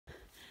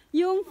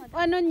Yung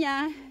ano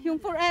niya,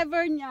 yung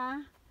forever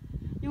niya.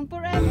 Yung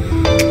forever.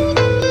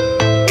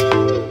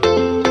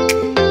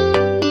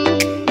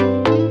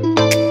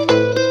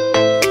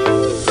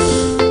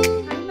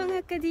 Hi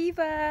mga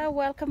ka-diva!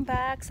 Welcome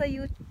back sa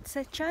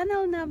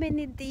channel namin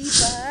ni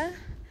Diva.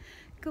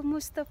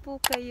 Kumusta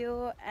po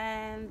kayo?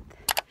 And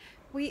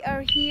we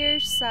are here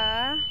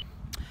sa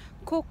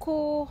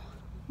Coco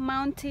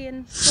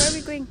Mountain. Where are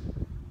we going?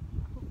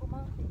 Coco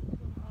Mountain.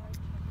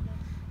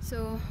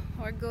 So,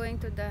 we're going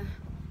to the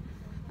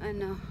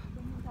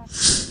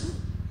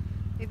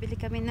bibili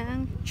kami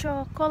ng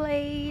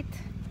chocolate.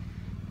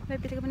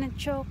 Bibili kami ng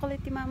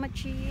chocolate ni Mama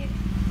Chi.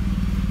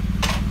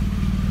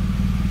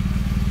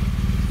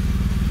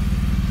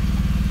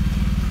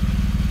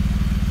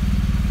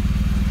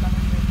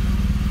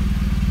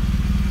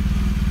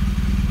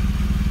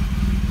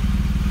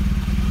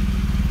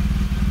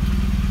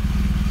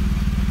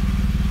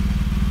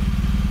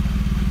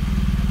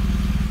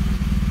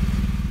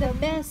 The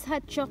best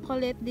hot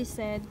chocolate, they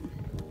said.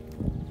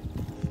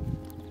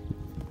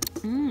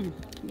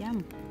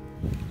 Yum.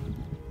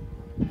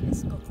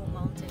 This Coco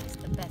Mountain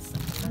is the best of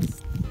the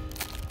best.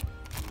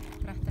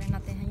 Try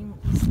natin yung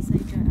isa sa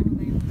dyan. Ano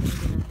ba yung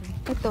pwede natin?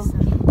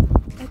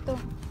 Ito.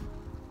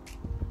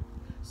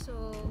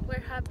 So,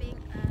 we're having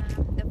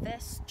the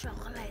best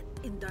chocolate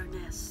in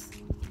Durness.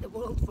 The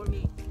world for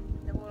me.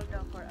 The world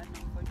for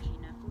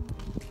Gina.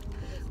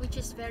 Which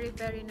is very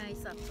very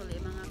nice actually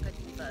mga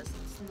kadivas.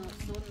 It's not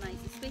so nice.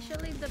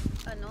 Especially the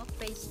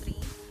pastry.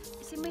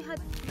 Kasi may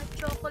hot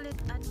chocolate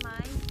and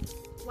may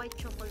white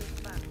chocolate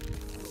pa.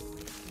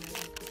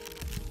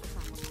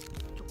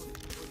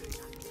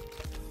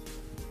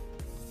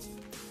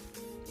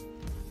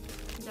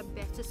 The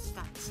best is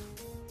fat.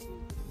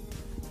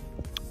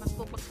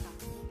 Mag-focus ka.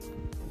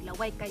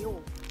 Naglaway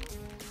kayo.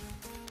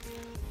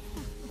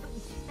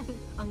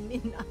 Ang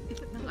nina.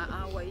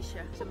 Nang-aaway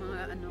siya sa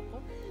mga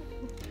ko.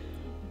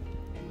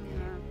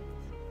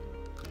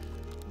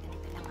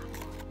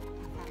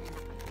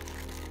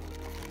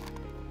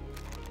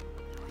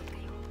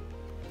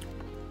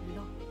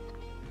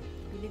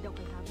 Bili daw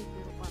kay Habit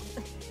pero parang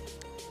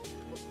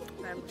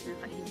gusto na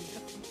kainin.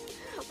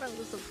 Parang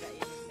gusto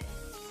kainin.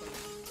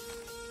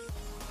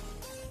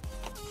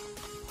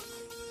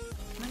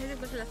 Mahilig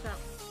ba sila sa...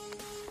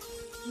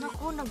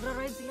 Naku,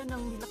 nagra-ride sila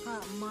ng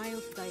nilaka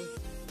miles guys.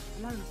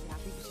 Lalo na si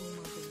Habit gusto ng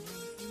mga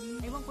ganyan.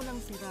 Ewan ko lang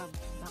si Rab.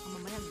 Baka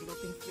mamaya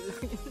gilopin sila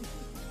yun.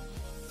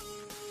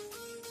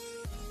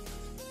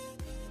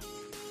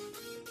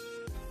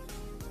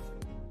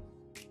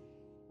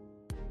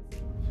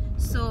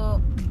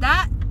 So,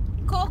 that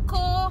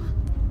Coco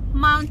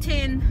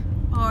Mountain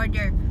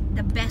order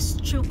the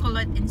best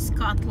chocolate in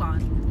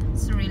Scotland.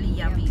 It's really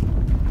yummy.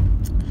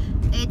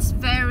 It's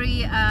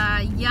very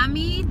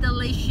yummy,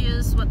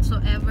 delicious,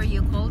 whatsoever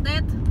you called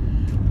it.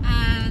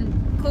 And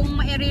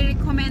kung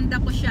mai-recommend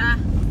ako siya,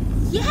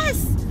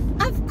 yes,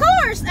 of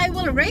course, I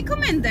will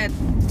recommend it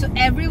to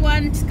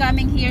everyone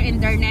coming here in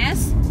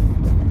Durness.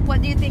 What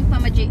do you think,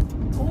 Mama G?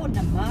 Oo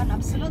naman,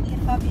 absolutely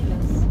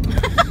fabulous.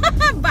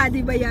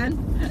 Body ba yan?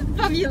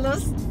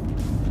 Fabulous.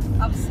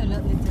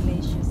 Absolutely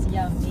delicious,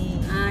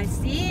 yummy. I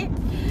see.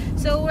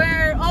 So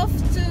we're off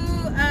to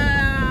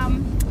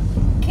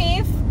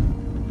Cave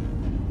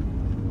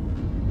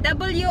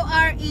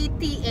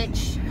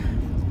W-R-E-T-H.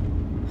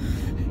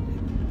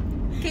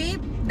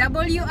 Cave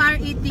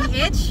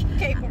W-R-E-T-H.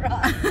 Cape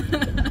Rock.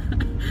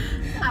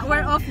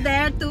 We're off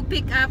there to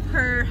pick up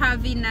her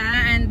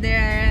Havina and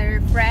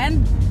their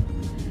friend.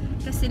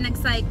 Kasi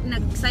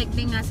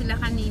nag-cycling nga sila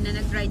kanina,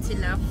 nag-ride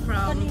sila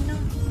from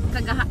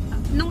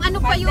nung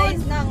ano pa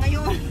yun? 5 days na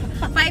ngayon.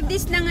 5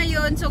 days na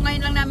ngayon, so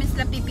ngayon lang namin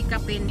sila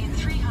pipikapin.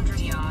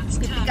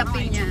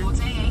 Pipikapin niya.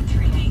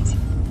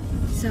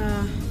 So,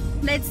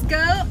 let's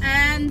go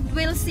and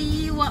we'll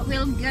see what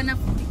we're gonna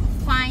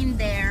find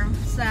there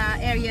sa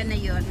area na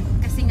yun.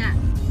 Kasi nga,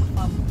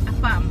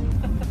 apam.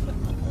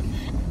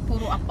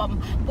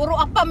 Puro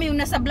apam yung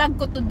nasa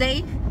vlog ko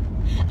today.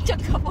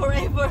 Tsaka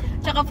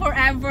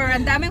forever.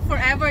 Ang daming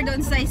forever doon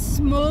sa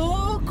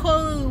Smoke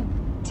Cove.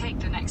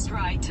 Take the next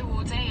right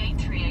towards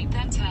A838,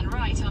 then turn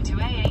right onto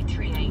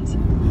A838.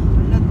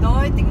 Wala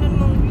doy, tingnan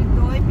mo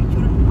doy,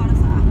 picture mo para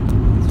sa akin.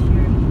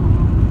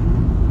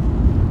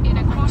 In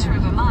a quarter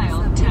of a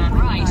mile, turn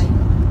right.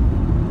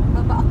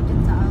 Baba ako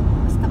dyan sa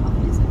stop ako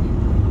dyan sa niya.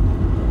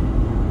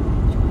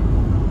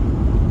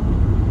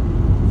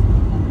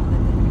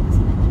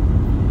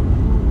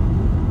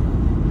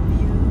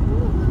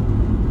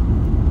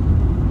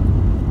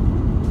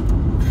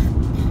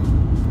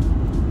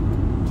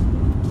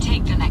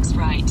 Take the next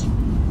right.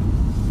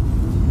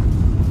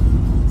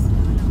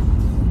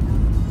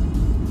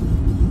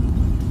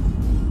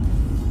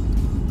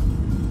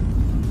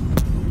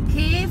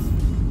 Cave,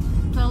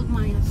 12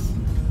 miles.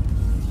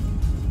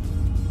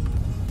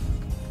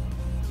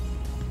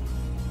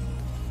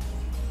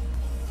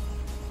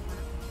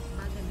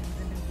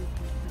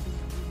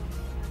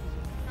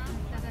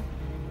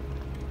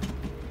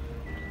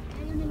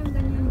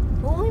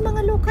 Oo, yung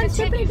mga local,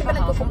 siyempre hindi ba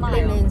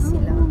nagko-complain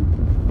sila?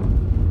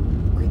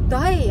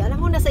 Day, alam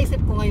mo nasa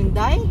isip ko ngayon,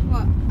 Day?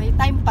 Wa. May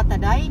time pa ta,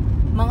 Day.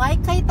 Mga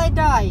ikay tay,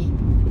 Day.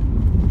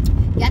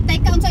 Yatay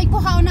ka sa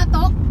ikuhaw na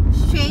to.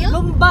 Shell?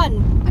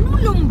 Lumban.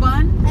 Anong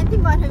lumban? I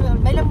think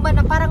may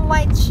lumban na parang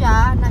white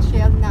siya na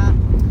shell na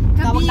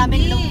tawag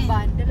namin Kabibi.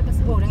 lumban. Dala ba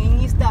siguro,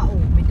 nangingisda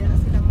may dala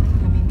silang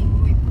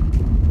namimingwit.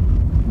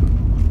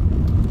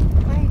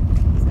 Ay,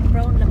 isang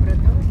brown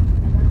labrador.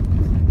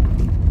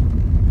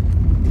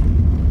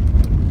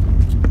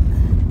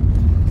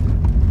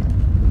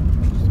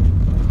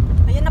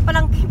 Ayan na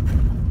palang keep.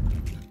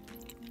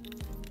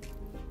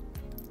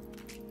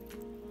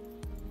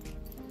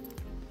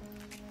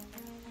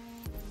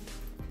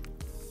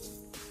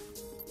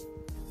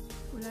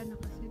 Wala na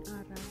kasing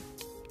araw.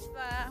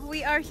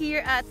 We are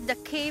here at the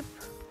Cape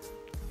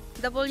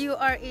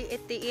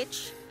WRETH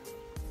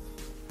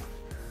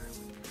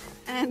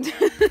and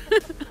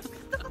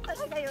Gusto ko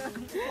talaga yun.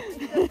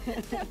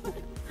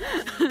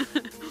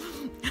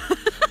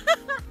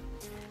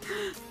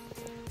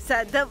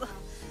 sa the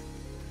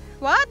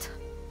what?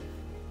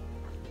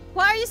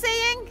 What are you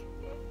saying?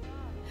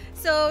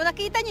 So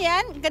nakita niyo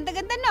yan?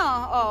 Ganda-ganda no?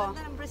 Oh.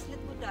 Ganda ng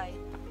bracelet mo, Day.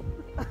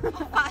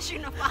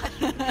 Fashion na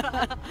fashion.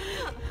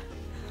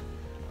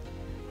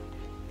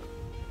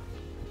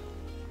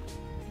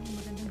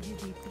 Magandang view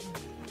dito.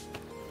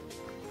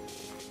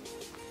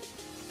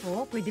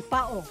 Oh, pwede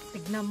pa oh.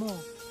 Tignan mo.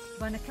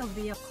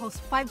 Banacalvia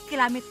coast 5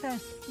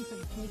 kilometers. We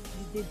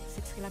did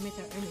 6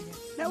 kilometers earlier.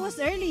 That was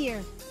earlier.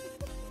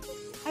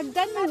 I've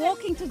done my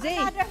walking today.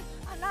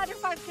 Another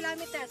 5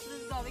 kilometers.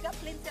 Let's go. We got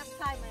plenty of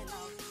time right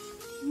now.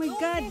 Oh my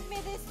Don't God. give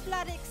me these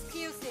bloody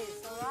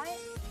excuses,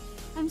 alright?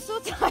 I'm so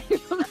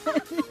tired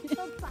already.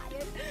 So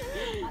tired.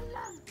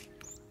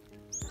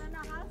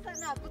 Nahasa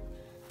na.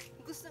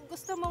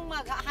 Gusto mong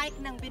mag-hike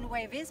ng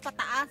Binueves,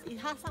 pataas,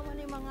 ihasa mo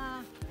na yung mga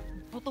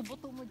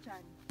buto-buto mo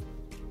dyan.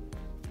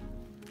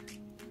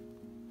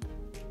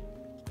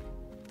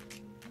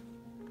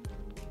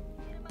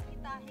 Hindi naman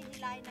kita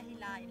hihilain na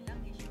hilain lang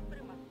eh.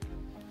 Siyempre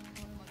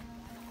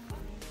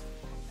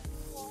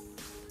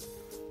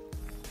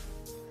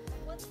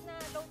once na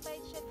low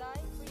tide siya,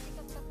 Day, pwede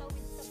kang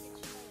tatawid sa beach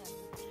na yan.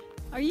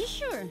 Are you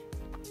sure?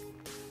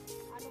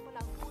 Ano mo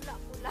lang,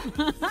 pula-pula.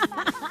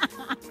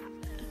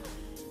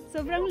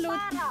 Sobrang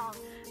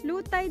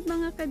low tide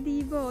mga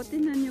kadibo.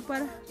 Tingnan nyo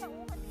para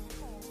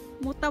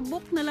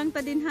mutabok na lang ta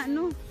din ha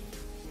no.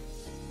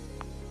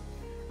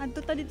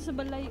 Adto ta dito sa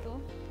balay oh.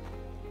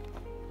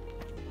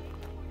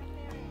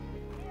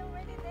 Hey,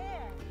 already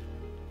there.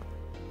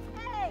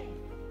 Hey!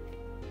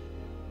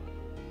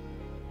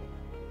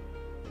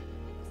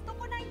 Gusto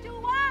ko ng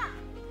jowa!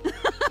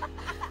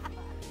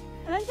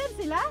 Nandyan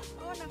sila?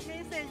 Oh,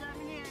 nag-message.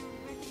 I'm here.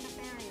 Waiting the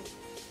ferry.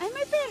 Ay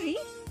may ferry?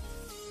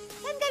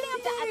 Saan galing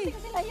ang ferry? Ate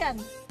sila yan.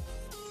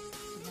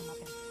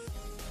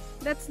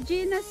 That's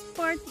Gina's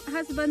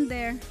husband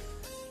there.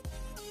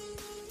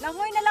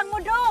 Langoy na lang mo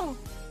dong!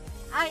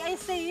 I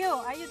see you.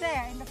 Are you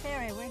there in the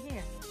ferry? We're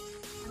here.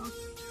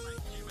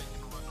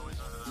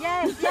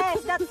 Yes,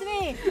 that's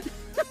me.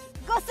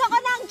 Gusto ko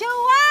ng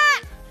jowa!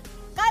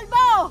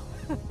 Kalbo!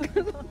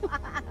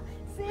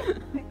 See?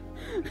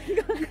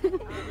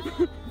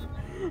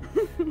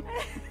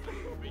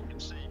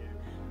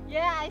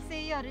 Yeah, I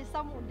see you. There's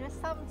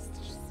some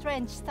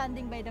strange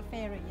standing by the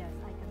ferry. Yes,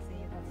 I can see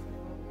you. That's the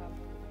program.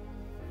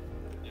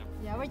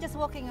 Yeah, we're just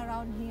walking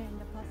around here in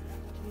the plaza.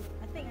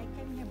 I think I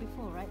came here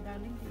before, right,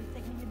 darling? Did you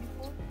take me here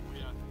before?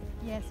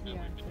 Yes, we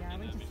are. Yeah,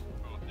 we just.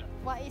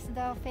 What is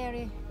the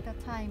ferry? The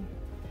time?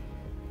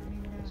 I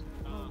mean, I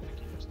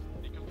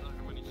think he comes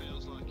over when he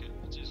feels like it.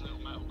 It's his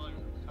little metal boat.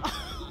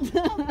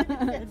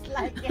 it's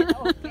like it.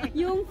 Okay.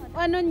 Yung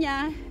ano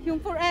niya, yung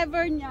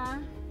forever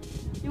niya,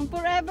 yung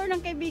forever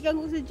ng kaibigan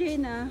ko si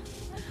Gina,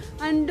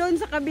 andun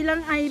sa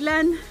kabilang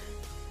island.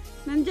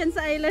 Nandyan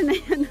sa island na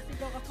yan.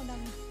 Sigaw ako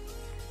ng...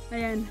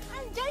 Ayan.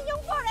 Andyan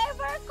yung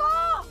forever ko!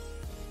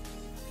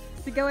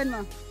 Sigawan mo.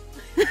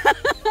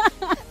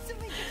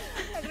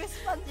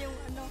 Nag-respond yung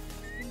ano,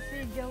 yung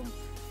sigaw.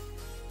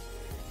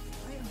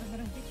 Ay, ang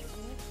ganda ng beach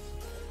ko.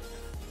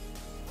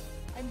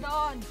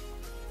 Andun!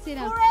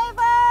 Sino?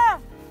 Forever!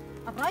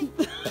 Aray!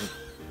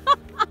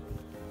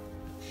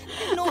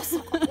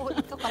 Tinusok ko.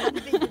 Ito pala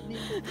din.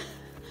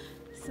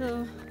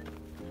 So,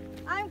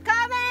 I'm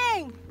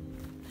coming!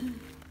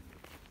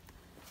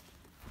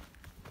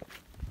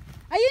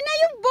 ayun na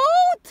yung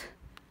boat!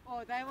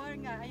 Oh, driver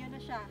nga. Ayun na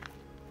siya.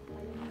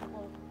 Ayun yung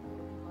boat.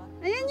 Diba?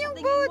 Ayan yung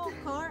Tingin boat! mo,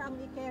 car, ang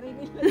i-carry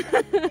nila.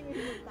 Tingin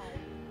mo tayo.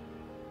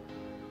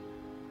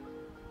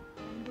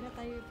 Hindi na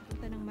tayo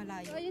pupunta ng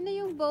malayo. So, ayun na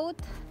yung boat.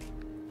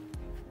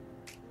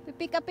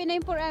 Pipick upin na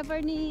yung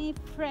forever ni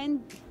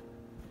friend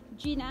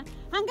Gina.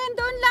 Hanggang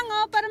doon lang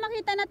oh, para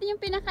makita natin yung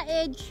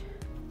pinaka-edge.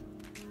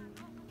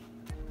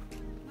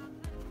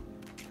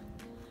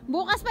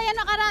 Bukas pa yan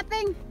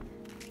nakarating.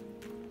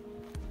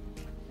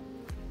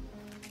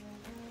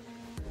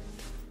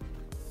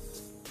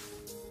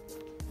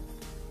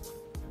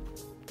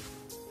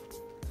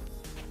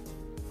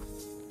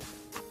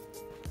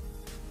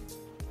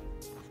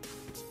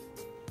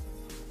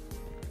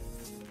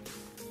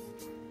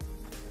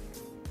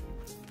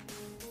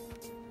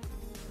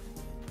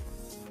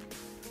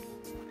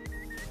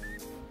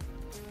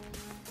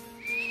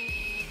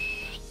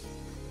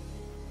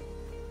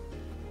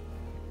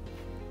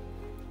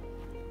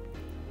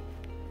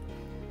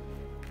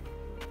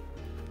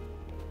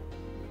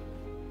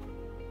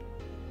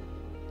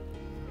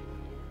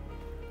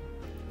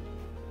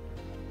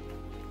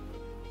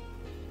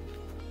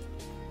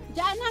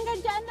 hanggang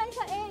dyan lang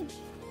sa edge.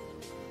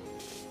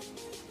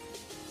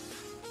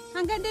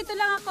 Hanggang dito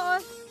lang ako.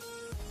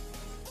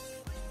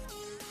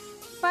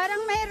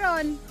 Parang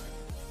mayroon.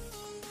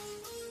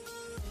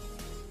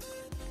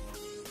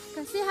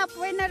 Kasi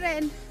halfway na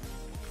rin.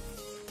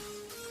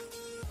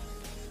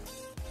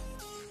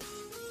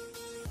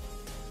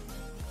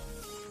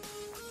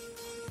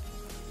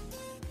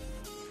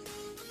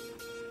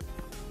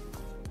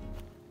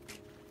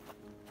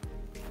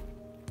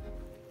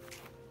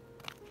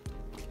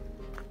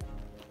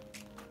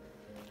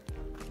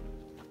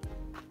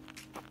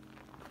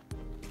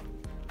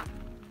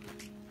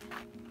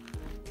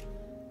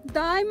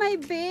 Die my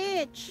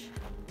bitch.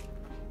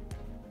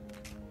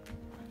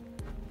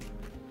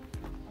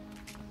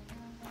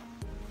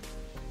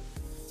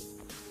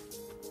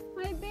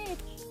 My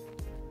bitch.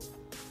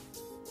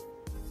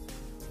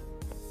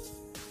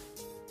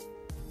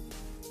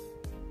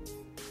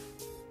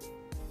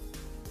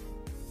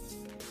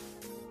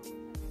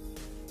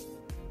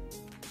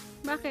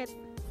 Bakit?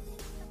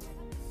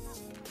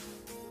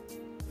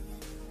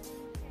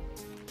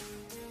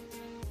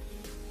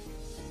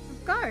 Of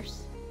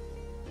course.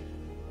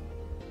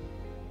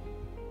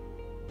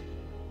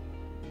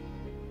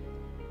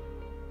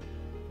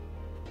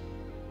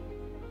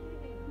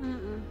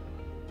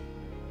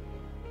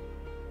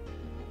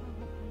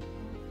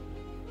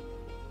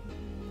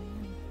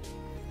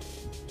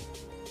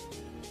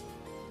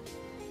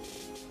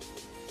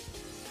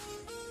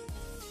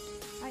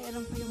 Ay,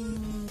 alam ko yung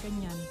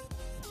ganyan.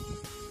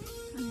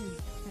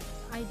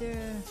 Either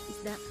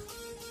Isda.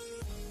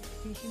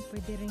 fishing,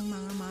 pwede rin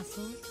mga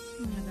maso.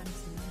 Nagano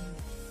sila.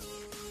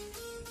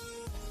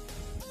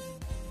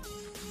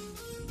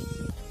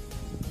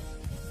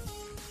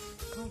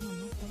 Ikaw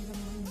ano, kaya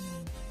mo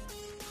yun.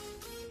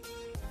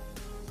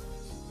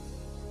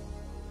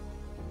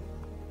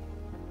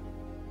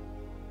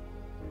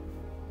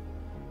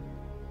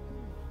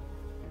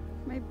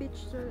 May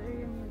beach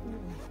area mo.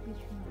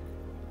 Beach na.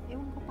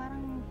 Ewan ko,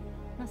 parang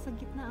nasa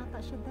gitna ata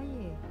siya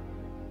day eh.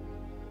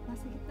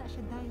 Nasa gitna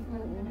siya day.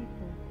 Parang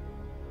ganito.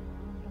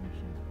 Lang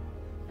siya.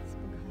 Tapos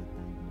pag high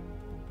tide na,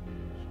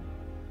 tapunin siya.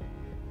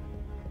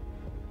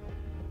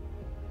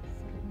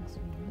 Sarap ng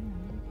swimming,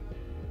 ano?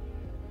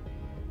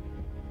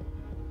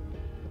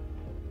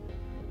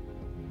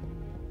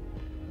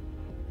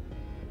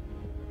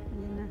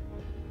 Yan na.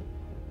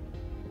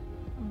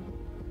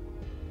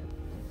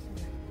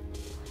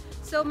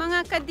 So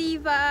mga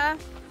ka-diva,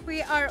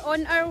 we are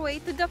on our way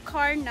to the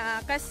car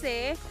na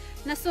kasi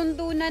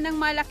nasundo na ng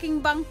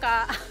malaking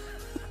bangka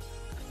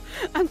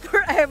ang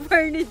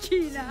forever ni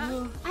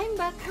Gina. I'm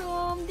back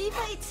home.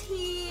 Diva, it's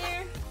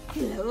here.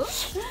 Hello?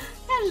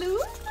 Hello?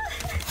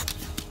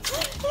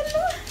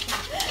 Hello?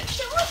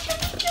 Come on,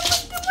 come on, come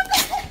on, come on.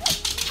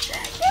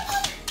 Come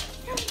on.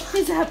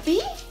 He's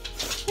happy?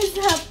 He's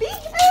happy?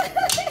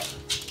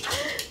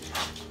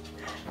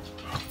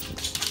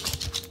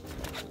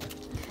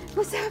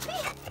 Who's happy?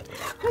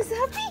 Who's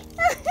happy?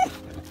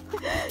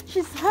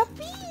 She's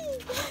happy.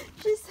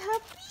 She's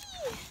happy.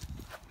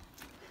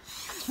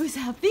 Who's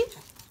happy?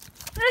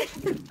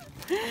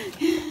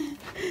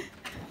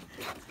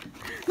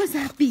 Who's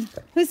happy?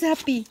 Who's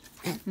happy?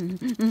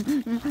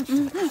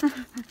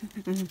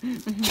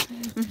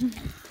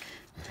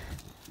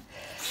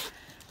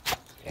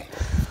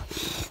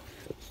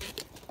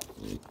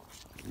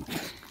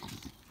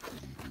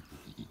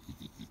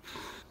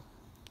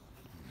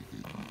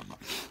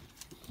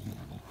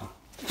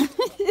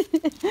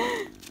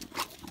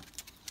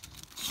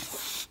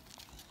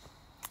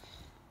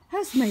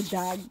 How's my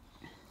dog?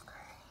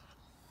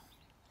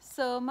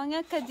 So,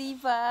 mga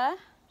ka-diva,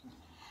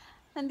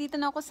 nandito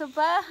na ako sa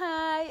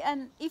bahay.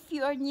 And if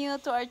you are new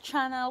to our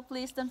channel,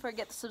 please don't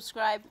forget to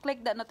subscribe.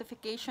 Click that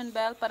notification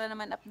bell para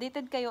naman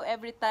updated kayo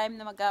every time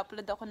na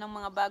mag-upload ako ng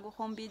mga bago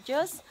kong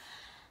videos.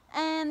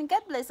 And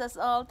God bless us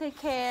all. Take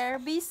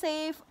care, be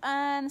safe,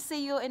 and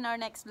see you in our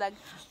next vlog.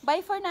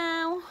 Bye for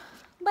now.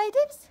 Bye,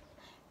 Dibs.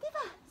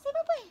 Diva, say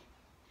bye-bye.